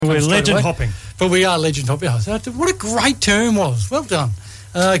We're legend hopping. But we are legend hopping. What a great term was. Well done.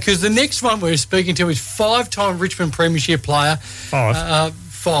 Because the next one we're speaking to is five-time Richmond Premiership player. Five.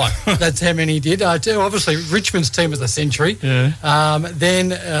 That's how many he did. Obviously, Richmond's team of the century. Yeah. Then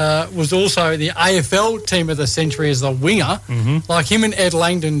was also the AFL team of the century as the winger. Mm-hmm. Like him and Ed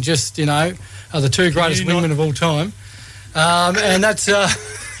Langdon just, are the two greatest wingmen of all time. And that's...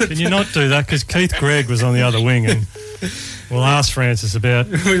 Can you not do that? Because Keith Gregg was on the other wing, and we'll ask Francis about...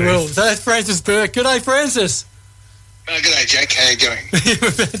 We will. So that's Francis Bourke. G'day, Francis. G'day, Jack. How are you going?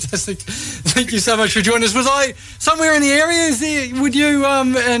 Fantastic. Thank you so much for joining us. Was I somewhere in the area? Would you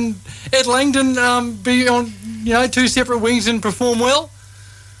and Ed Langdon be on, two separate wings and perform well?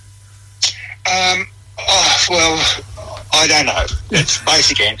 Well, I don't know. That's the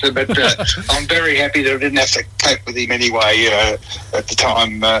basic answer, but I'm very happy that I didn't have to cope with him anyway at the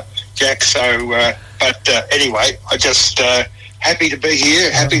time, Jack. So, but anyway, I just happy to be here,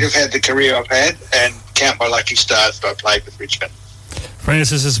 happy to have had the career I've had, and count my lucky stars that I played with Richmond.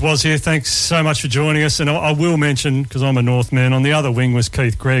 Francis, this was here. Thanks so much for joining us. And I will mention, because I'm a North man, on the other wing was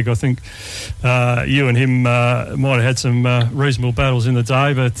Keith Gregg. I think you and him might have had some reasonable battles in the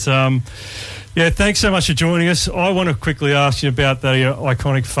day, but... yeah, thanks so much for joining us. I want to quickly ask you about the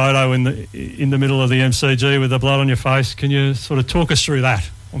iconic photo in the middle of the MCG with the blood on your face. Can you sort of talk us through that?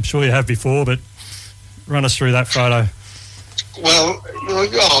 I'm sure you have before, but run us through that photo. Well,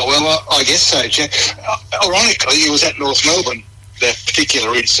 I guess so, Jack. Ironically, it was at North Melbourne, that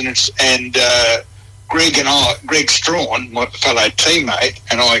particular incident, and Greg Strawn, my fellow teammate,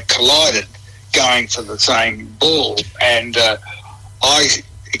 and I collided going for the same ball, and I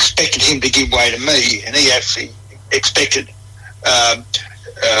expected him to give way to me, and he actually expected...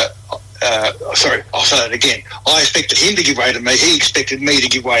 sorry, I'll say that again. I expected him to give way to me. He expected me to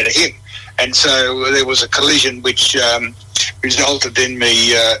give way to him. And so there was a collision which resulted in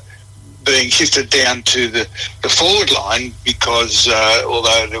me being shifted down to the forward line because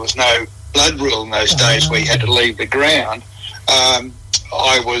although there was no blood rule in those days where you had to leave the ground,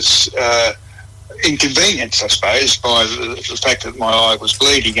 I was... inconvenienced, I suppose, by the fact that my eye was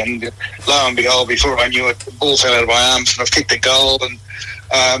bleeding, and lo and behold, before I knew it, the ball fell out of my arms and I kicked a goal,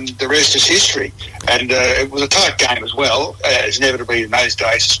 and the rest is history. And it was a tight game as well, as inevitably in those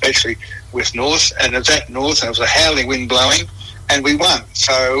days, especially with North, and it was at North, and it was a howling wind blowing, and we won.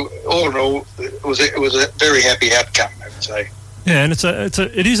 So all in all, it was a very happy outcome, I would say. Yeah, and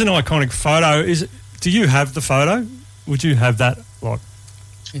it is an iconic photo. Do you have the photo? Would you have that,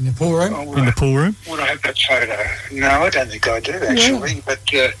 in the pool room? In the pool room? Would I have that photo? No, I don't think I do, actually. Yeah. But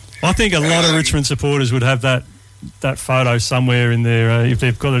I think a lot of Richmond supporters would have that photo somewhere in there, if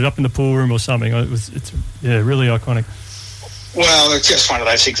they've got it up in the pool room or something. It's really iconic. Well, it's just one of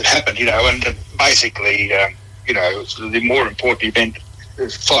those things that happened, and basically, the more important event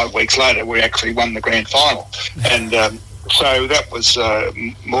 5 weeks later, we actually won the grand final. And so that was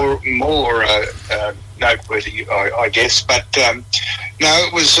more noteworthy, I guess. But no,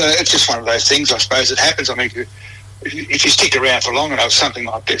 it's just one of those things, I suppose. It happens. I mean, if you stick around for long enough, something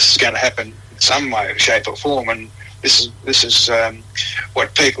like this is going to happen in some way, shape or form. And this is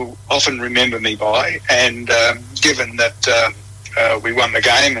what people often remember me by. And given that we won the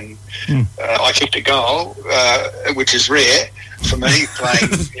game and I kicked a goal, which is rare for me,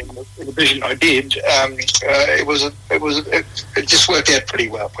 playing in the division I did, it just worked out pretty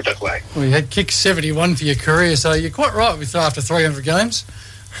well, put it that way. Well, you had kicked 71 for your career, so you're quite right with after 300 games.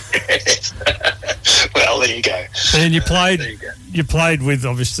 Well, there you go. And you played with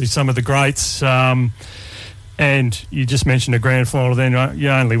obviously some of the greats, and you just mentioned a grand final. Then you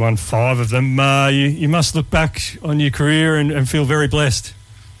only won 5 of them. You must look back on your career and feel very blessed.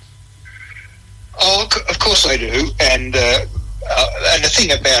 Oh, of course I do, and the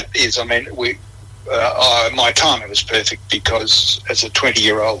thing about it is, I mean, my timing was perfect because as a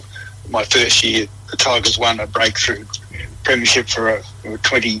 20-year-old, my first year, the Tigers won a breakthrough premiership for a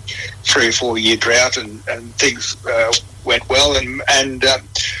 23 or 4 year drought, and things went well, and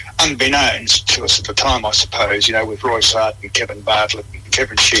unbeknownst to us at the time, I suppose, with Roy Sarton, Kevin Bartlett, and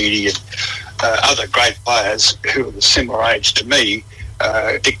Kevin Sheedy, and other great players who were the similar age to me,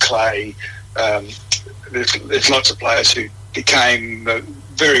 Dick Clay. There's lots of players who became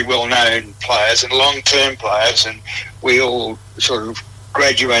very well-known players and long-term players, and we all sort of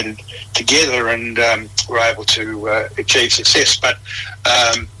graduated together and were able to achieve success. But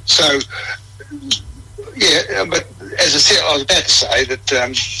but as I said, I was about to say that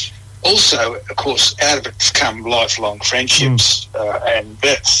also, of course, out of it's come lifelong friendships, and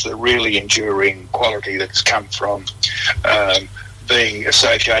that's the really enduring quality that's come from being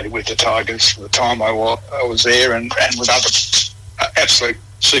associated with the Tigers for the time I was there, and with other absolute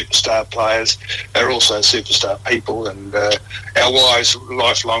superstar players. They're also superstar people, and our wives'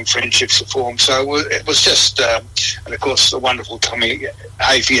 lifelong friendships have formed. So it was just, and of course, the wonderful Tommy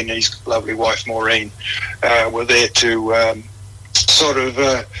Hafey and his lovely wife Maureen were there to sort of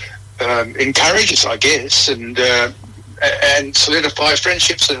encourage us, I guess, and solidify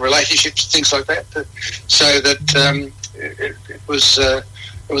friendships and relationships, things like that. So that it was a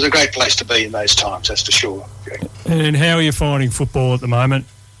great place to be in those times, that's for sure. And how are you finding football at the moment?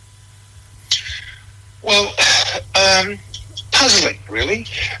 Well, puzzling, really.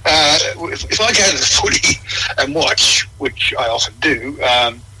 If I go to the footy and watch, which I often do,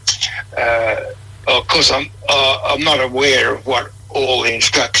 of course I'm not aware of what all the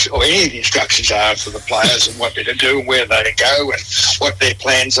instructions or any of the instructions are for the players and what they're to do and where they go and what their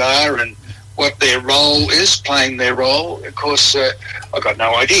plans are and what their role is, playing their role. Of course, I've got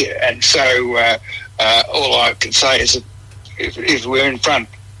no idea. And so all I can say is that if we're in front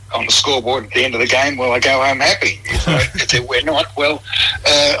on the scoreboard at the end of the game, well, I go home happy. If we're not, well,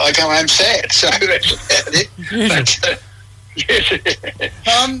 I go home sad. So that's about it. But, yes.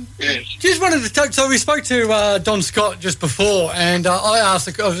 Just wanted to touch. So we spoke to Don Scott just before, and I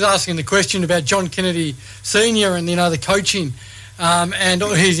was asking the question about John Kennedy Senior and the coaching, and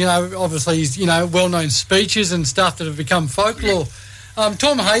his obviously his well-known speeches and stuff that have become folklore.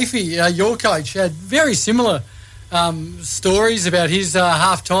 Tom Hafey, your coach, had very similar stories about his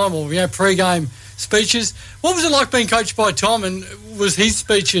half-time or pre-game speeches. What was it like being coached by Tom, and was his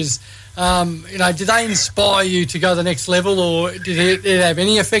speeches? Did they inspire you to go to the next level, or did it have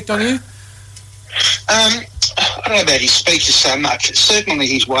any effect on you? I don't know about his speeches so much. It's certainly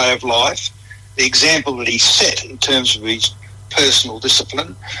his way of life, the example that he set in terms of his personal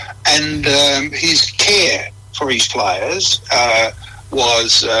discipline, and his care for his players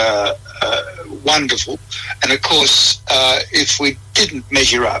was wonderful. And of course, if we didn't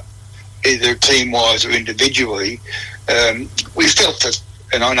measure up, either team-wise or individually, we felt that,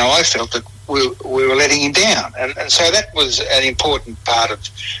 and I know I felt that we were letting him down. And so that was an important part of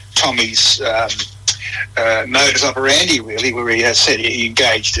Tommy's modus operandi, really, where he has said he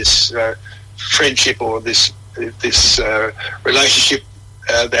engaged this friendship or this relationship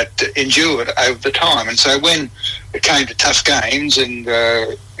that endured over the time. And so when it came to tough games, and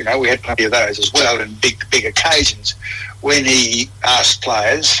we had plenty of those as well, and big occasions, when he asked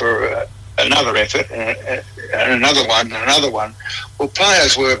players for another effort and another one, well,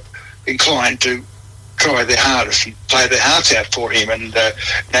 players were inclined to try their hardest and play their hearts out for him, and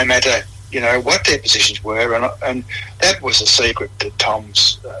no matter what their positions were, and that was the secret to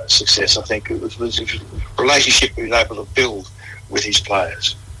Tom's success. I think it was his relationship he was able to build with his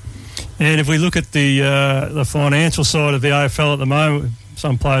players. And if we look at the financial side of the AFL at the moment,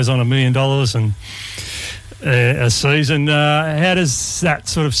 some players on $1 million and a season, how does that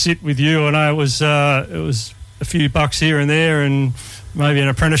sort of sit with you? I know it was a few bucks here and there, and maybe an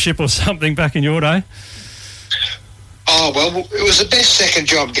apprenticeship or something back in your day. Oh, well, it was the best second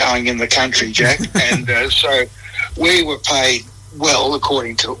job going in the country, Jack, and so we were paid well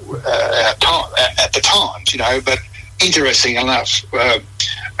according to our time at the times, but interesting enough,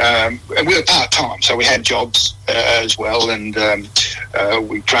 and we were part-time, so we had jobs as well, and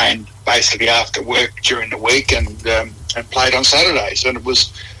we trained basically after work during the week and played on Saturdays, and it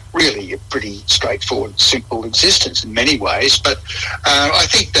was really a pretty straightforward, simple existence in many ways. But I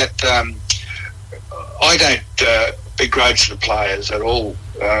think that I don't begrudge the players at all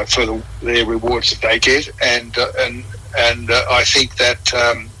for their rewards that they get, and I think that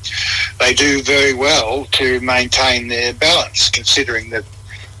they do very well to maintain their balance, considering that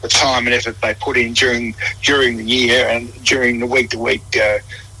the time and effort they put in during the year and during the week-to-week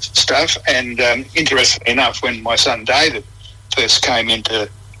stuff. And interestingly enough, when my son David first came into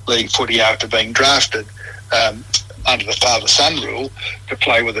league footy after being drafted under the father-son rule to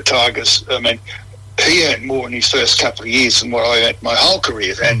play with the Tigers, I mean, he earned more in his first couple of years than what I earned my whole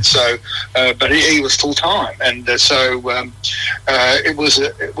career. And so, but he was full-time, and so it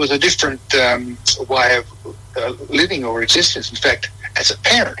was a different way of living or existence. In fact, as a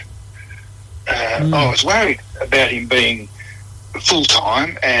parent, I was worried about him being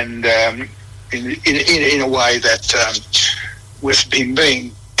full-time and in a way that with him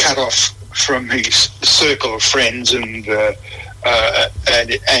being cut off from his circle of friends and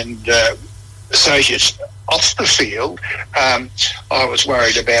associates off the field, I was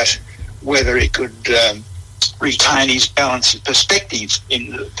worried about whether he could retain his balance and perspective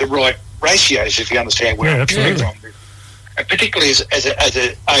in the right ratios, if you understand where I'm coming from. Particularly as an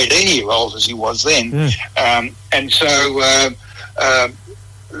 18-year-old as he was then. And so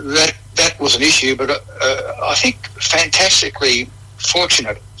that was an issue, but I think fantastically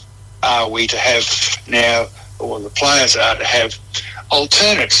fortunate are we to have now, or the players are to have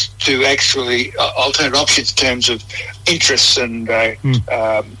alternate options in terms of interests, and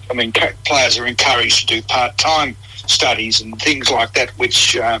players are encouraged to do part-time studies and things like that,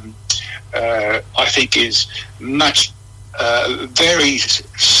 which I think is much very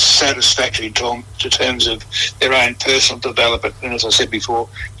satisfactory in terms of their own personal development, and as I said before,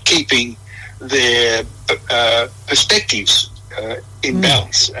 keeping their perspectives in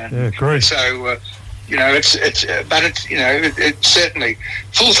balance. And great. so it's certainly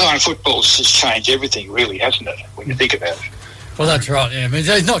full-time football has changed everything, really, hasn't it? When you think about it. Well, that's right. Yeah, I mean,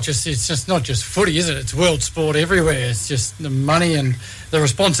 it's just not just footy, is it? It's world sport everywhere. It's just the money and the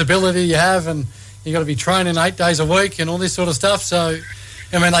responsibility you have, and you got to be training 8 days a week and all this sort of stuff. So,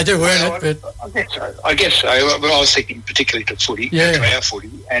 I mean, they do earn it, but I guess so. But I was thinking particularly to footy, to our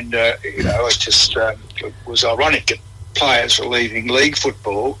footy, and it just was ironic that players were leaving league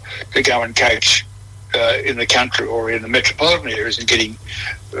football to go and coach in the country or in the metropolitan areas and getting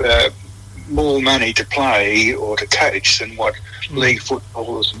more money to play or to coach than what league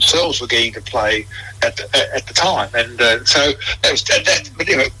footballers themselves were getting to play at the time. And so that's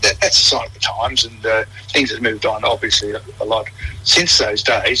a sign of the times, and things have moved on obviously a lot since those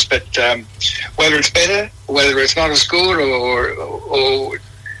days. But whether it's better, whether it's not as good, or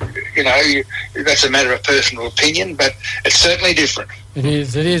that's a matter of personal opinion, but it's certainly different. It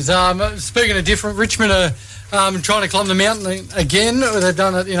is. Speaking of different, Richmond are trying to climb the mountain again. They've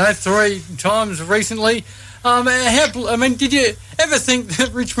done it, 3 times recently. Did you ever think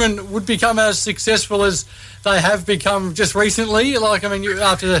that Richmond would become as successful as they have become just recently? After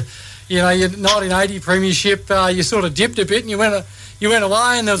the, your 1980 premiership, you sort of dipped a bit and you went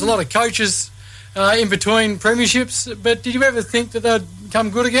away, and there was a lot of coaches in between premierships. But did you ever think that they'd become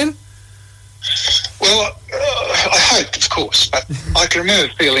good again? Well, I hoped, of course, but I can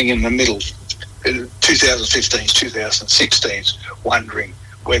remember feeling in the middle, 2015s, 2016s, wondering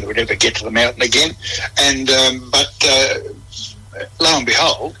whether we'd ever get to the mountain again. And but lo and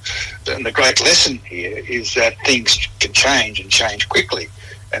behold, and the great lesson here is that things can change and change quickly.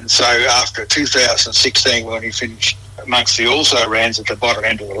 And so after 2016, when we finished amongst the also-rans at the bottom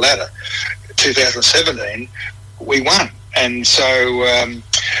end of the ladder, 2017, we won. And so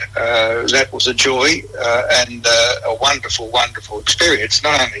that was a joy and a wonderful, wonderful experience,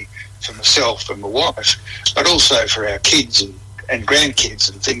 not only for myself and my wife, but also for our kids and grandkids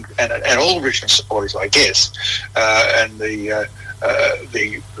and things, and all Richmond supporters, I guess. And the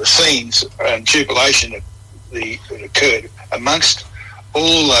scenes and jubilation that occurred amongst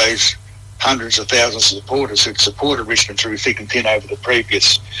all those hundreds of thousands of supporters who'd supported Richmond through thick and thin over the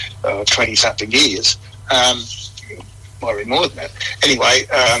previous 20-something years. Might be more than that. Anyway,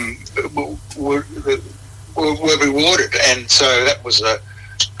 were rewarded, and so that was a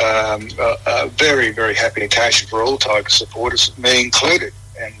very, very happy occasion for all Tiger supporters, me included.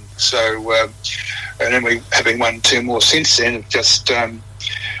 And so, and then we, having won 2 more since then, it just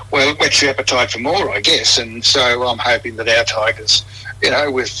whets your appetite for more, I guess. And so I'm hoping that our Tigers,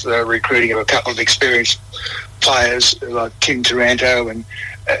 with recruiting of a couple of experienced players like Kim Taranto and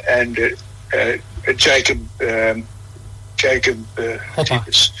Jacob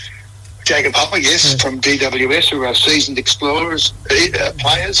Hopper, yes, from DWS, who are seasoned explorers,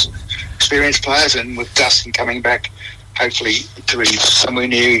 players, experienced players, and with Dustin coming back, hopefully to be somewhere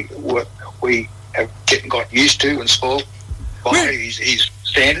near what we have gotten used to and spoiled by his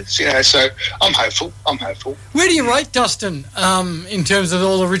standards, so I'm hopeful. Where do you rate Dustin in terms of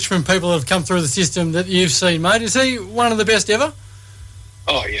all the Richmond people that have come through the system that you've seen, mate? Is he one of the best ever?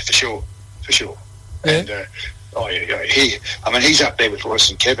 Oh, yeah, for sure. Yeah. And, he's up there with Royce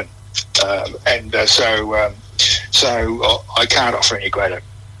and Kevin. So I can't offer any greater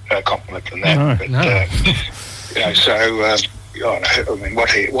compliment than that.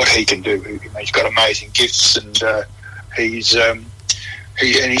 What he can do, he's got amazing gifts, and he's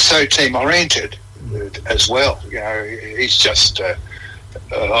so team oriented as well. He's just I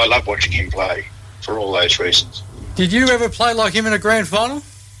love watching him play for all those reasons. Did you ever play like him in a grand final?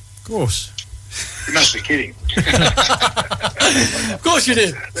 Of course. You must be kidding. Of course you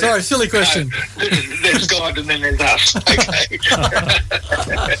did. Sorry, silly question. No, there's God and then there's us. Okay.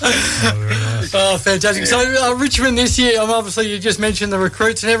 Oh, fantastic. So Richmond this year, obviously you just mentioned the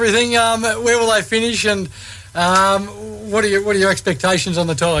recruits and everything. Where will they finish, and what are your expectations on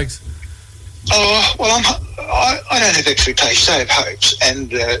the Tigers? Oh, well, I don't have expectations, I have hopes,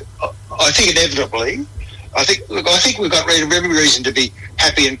 and I think inevitably I think we've got every reason to be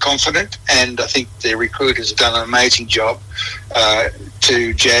happy and confident, and I think the recruiters have done an amazing job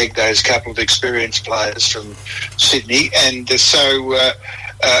to jag those couple of experienced players from Sydney, and so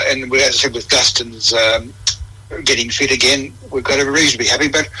and as I said, with Dustin's getting fit again, we've got every reason to be happy.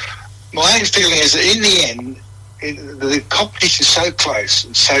 But my own feeling is that in the end, the competition is so close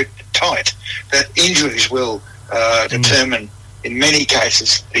and so tight that injuries will determine, in many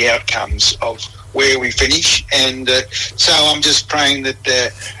cases, the outcomes of where we finish. And so I'm just praying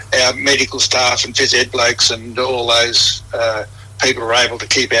that our medical staff and phys ed blokes and all those people are able to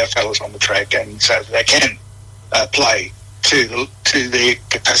keep our fellas on the track, and so that they can play to their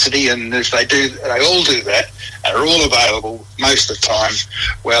capacity. And if they do, they all do that and are all available most of the time,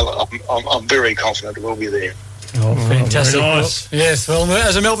 well, I'm very confident we'll be there. Oh, fantastic. Nice. Well, yes, well,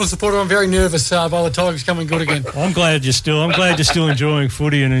 as a Melbourne supporter, I'm very nervous by the Tigers coming good again. I'm glad you're still enjoying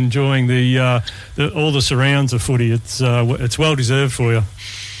footy and enjoying all the surrounds of footy. It's well deserved for you.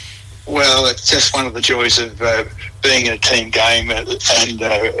 Well, it's just one of the joys of being in a team game, and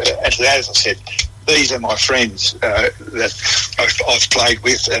as I said, these are my friends that I've played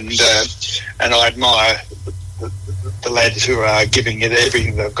with, and I admire the lads who are giving it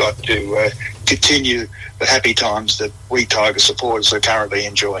everything they've got to continue the happy times that we Tiger supporters are currently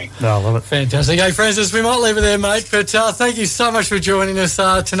enjoying. No, I love it. Fantastic. Hey, Francis, we might leave it there, mate, but thank you so much for joining us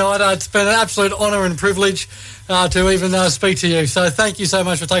tonight. It's been an absolute honour and privilege to even speak to you. So thank you so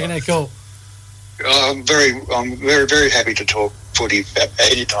much for taking that call. I'm very, very happy to talk footy at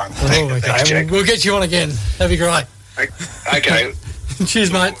any time. Thanks, Jack. We'll get you on again. That'd be great. Okay.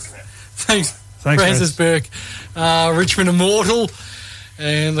 Cheers, mate. Thanks Francis Bourke, Richmond immortal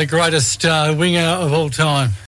and the greatest winger of all time.